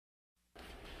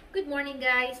Good morning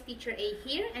guys, Teacher A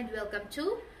here and welcome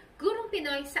to Gurong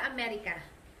Pinoy sa Amerika.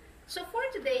 So for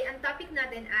today, ang topic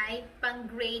natin ay pang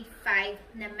grade 5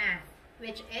 na math,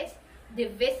 which is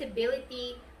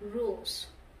divisibility rules.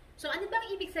 So ano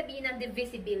bang ibig sabihin ng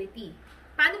divisibility?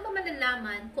 Paano ba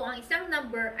malalaman kung ang isang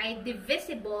number ay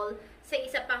divisible sa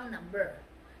isa pang number?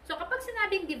 So kapag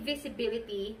sinabing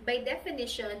divisibility, by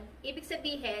definition, ibig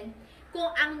sabihin kung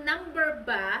ang number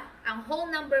ba, ang whole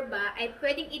number ba, ay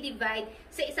pwedeng i-divide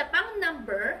sa isa pang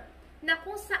number na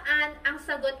kung saan ang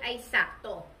sagot ay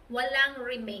sakto, walang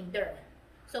remainder.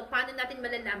 So, paano natin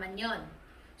malalaman yon?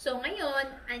 So,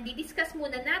 ngayon, ang didiscuss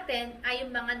muna natin ay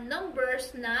yung mga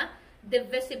numbers na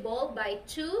divisible by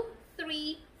 2,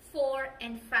 3, 4,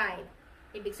 and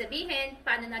 5. Ibig sabihin,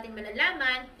 paano natin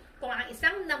malalaman kung ang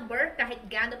isang number, kahit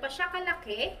gaano pa siya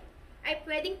kalaki, ay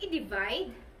pwedeng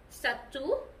i-divide sa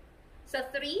 2, sa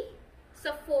 3,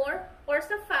 sa 4, or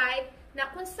sa 5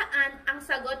 na kung saan ang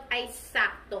sagot ay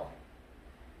sakto.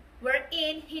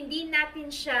 Wherein, hindi natin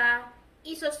siya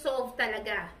isosolve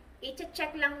talaga.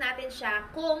 I-check lang natin siya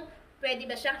kung pwede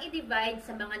ba siyang i-divide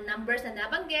sa mga numbers na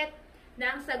nabanggit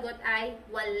na ang sagot ay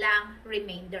walang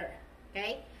remainder.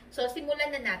 Okay? So,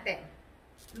 simulan na natin.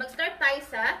 Mag-start tayo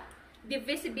sa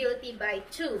divisibility by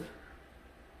 2.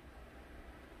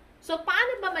 So,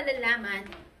 paano ba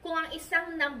malalaman kung ang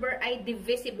isang number ay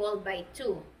divisible by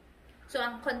 2? So,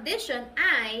 ang condition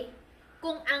ay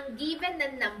kung ang given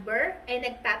na number ay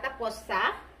nagtatapos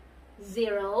sa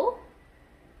 0,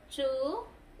 2,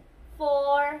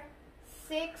 4,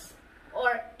 6,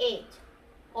 or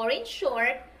 8. Or in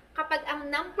short, kapag ang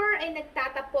number ay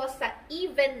nagtatapos sa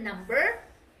even number,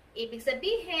 ibig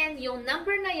sabihin, yung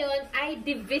number na yon ay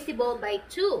divisible by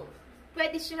 2.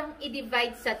 Pwede siyang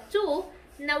i-divide sa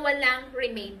 2 na walang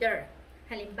remainder.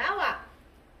 Halimbawa,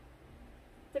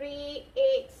 3,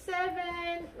 8,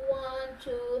 7, 1,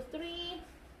 2, 3,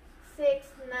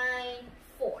 6, 9,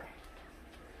 4.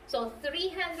 So,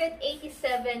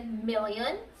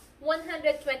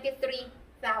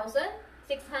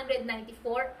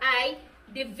 387,123,694 ay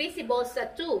divisible sa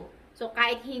 2. So,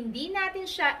 kahit hindi natin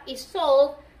siya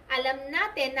isolve, alam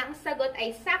natin na ang sagot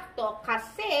ay sakto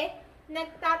kasi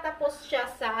nagtatapos siya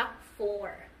sa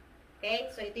 4.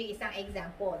 Okay? So, ito yung isang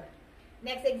example.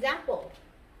 Next example.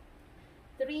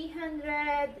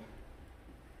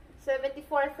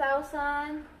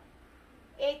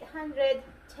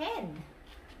 374,810.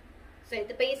 So,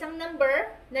 ito pa isang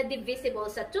number na divisible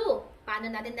sa 2.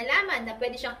 Paano natin nalaman na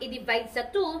pwede siyang i-divide sa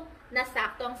 2 na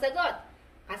sakto ang sagot?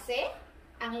 Kasi,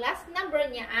 ang last number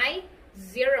niya ay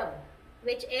 0,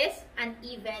 which is an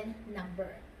even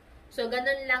number. So,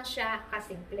 ganun lang siya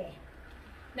kasimple.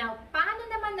 Now, paano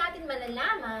naman natin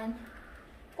malalaman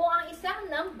kung ang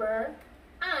isang number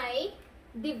ay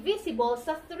divisible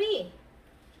sa 3?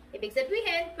 Ibig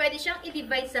sabihin, pwede siyang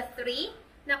i-divide sa 3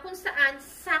 na kung saan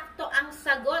sakto ang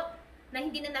sagot na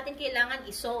hindi na natin kailangan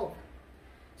i-solve.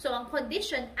 So, ang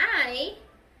condition ay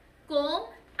kung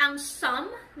ang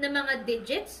sum ng mga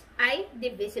digits ay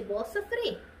divisible sa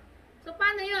 3. So,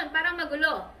 paano yun? Parang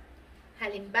magulo.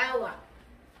 Halimbawa,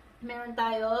 meron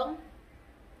tayong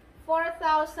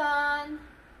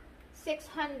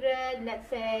 4,600, let's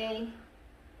say,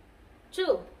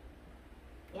 2.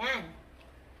 Yan.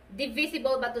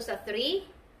 Divisible ba ito sa 3?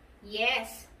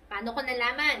 Yes. Paano ko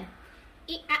nalaman?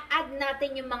 I-add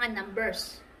natin yung mga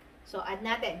numbers. So, add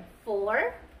natin.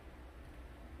 4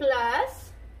 plus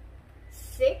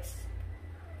 6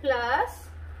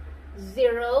 plus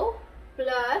 0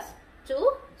 plus 2.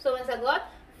 So, ang sagot,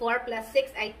 4 plus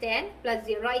 6 ay 10, plus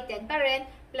 0 ay 10 pa rin,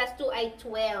 plus 2 ay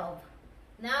 12.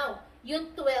 Now,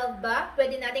 yung 12 ba,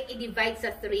 pwede natin i-divide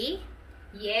sa 3?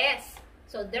 Yes.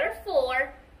 So,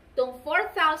 therefore, itong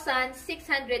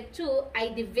 4,602 ay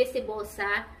divisible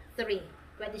sa 3.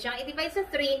 Pwede siyang i-divide sa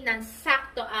 3 nang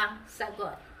sakto ang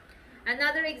sagot.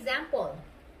 Another example.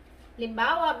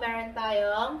 Limbawa, meron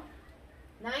tayong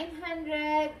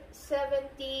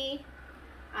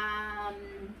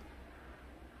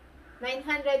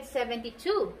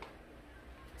 972.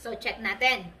 So, check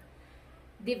natin.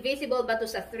 Divisible ba ito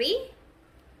sa 3?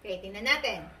 Okay, tingnan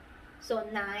natin. So,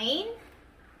 9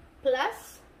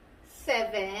 plus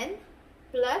 7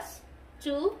 plus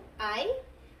 2 ay,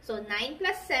 so 9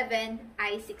 plus 7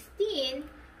 ay 16,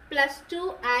 plus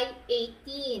 2 ay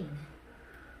 18.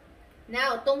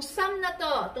 Now, tong sum na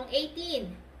to, tong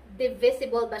 18,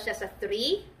 divisible ba siya sa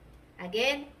 3?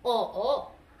 Again,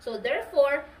 oo. So,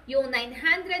 therefore, yung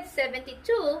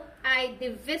 972 ay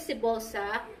divisible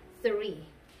sa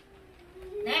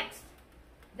 3. Next.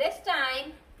 This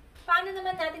time, paano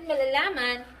naman natin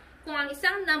malalaman kung ang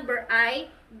isang number ay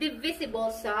divisible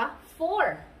sa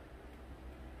 4?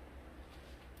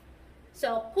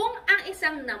 So, kung ang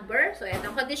isang number, so ito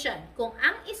ang condition, kung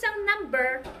ang isang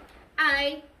number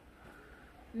ay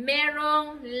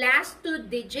merong last 2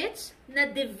 digits na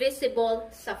divisible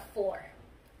sa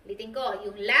 4. Ulitin ko,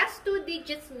 yung last 2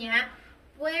 digits niya,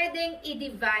 pwedeng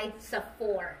i-divide sa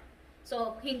 4.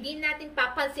 So, hindi natin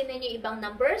papansinin yung ibang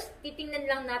numbers, titingnan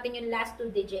lang natin yung last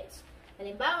 2 digits.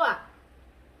 Halimbawa,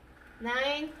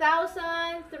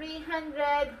 9,312.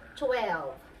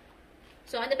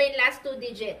 So, ano ba yung last 2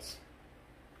 digits?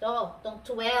 Ito, itong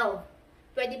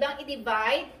 12. Pwede bang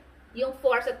i-divide yung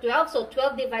 4 sa 12? So,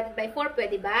 12 divided by 4,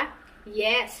 pwede ba?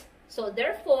 Yes. So,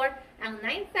 therefore, ang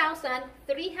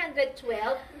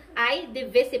 9,312 ay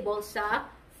divisible sa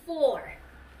 4.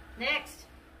 Next.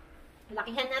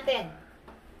 Lakihan natin.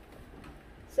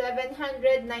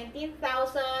 719,408.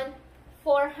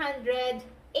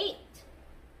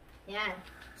 Yan.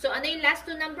 So, ano yung last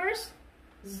 2 numbers?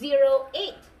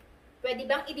 08. Pwede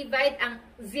bang i-divide ang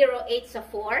 08 sa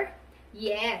 4?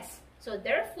 Yes. So,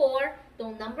 therefore,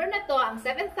 itong number na to, ang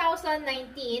 719,000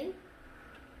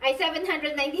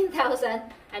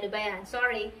 ano ba yan?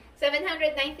 Sorry.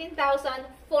 719,408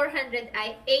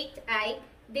 ay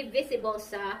divisible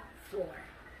sa 4.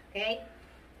 Okay?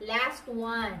 Last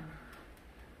one.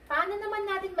 Paano naman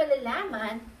natin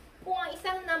malalaman kung ang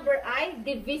isang number ay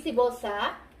divisible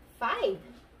sa 5?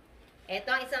 Ito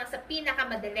ang isang sa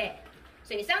pinakamadali.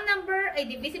 So, isang number ay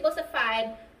divisible sa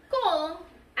 5 kung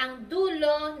ang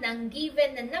dulo ng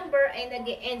given na number ay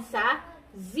nag-e-end sa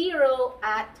 0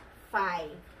 at 5.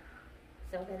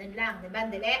 So, ganun lang. Diba?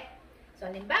 Dali. So,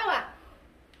 halimbawa,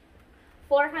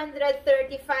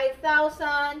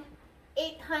 435,810.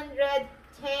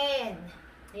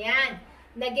 Ayan.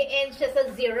 Nag-e-end siya sa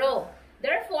 0.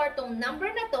 Therefore, tong number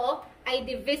na to ay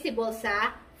divisible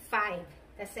sa 5.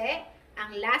 Kasi,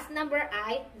 ang last number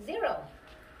ay 0.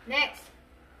 Next.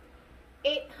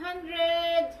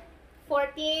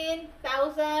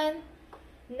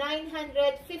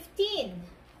 814,915.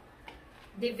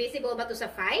 Divisible ba to sa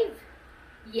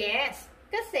 5? Yes.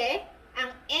 Kasi,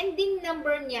 ang ending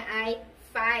number niya ay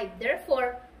 5.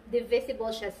 Therefore,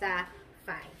 divisible siya sa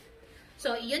 5.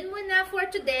 So, yun muna for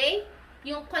today.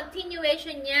 Yung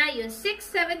continuation niya, yung 6,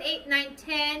 7, 8,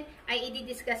 9, 10, ay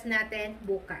i-discuss natin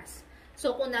bukas.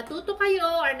 So, kung natuto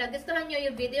kayo or nagustuhan nyo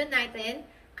yung video natin,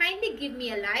 kindly give me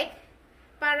a like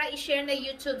para i-share na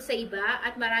YouTube sa iba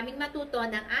at maraming matuto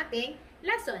ng ating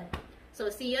lesson. So,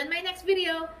 see you on my next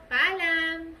video.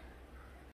 Paalam!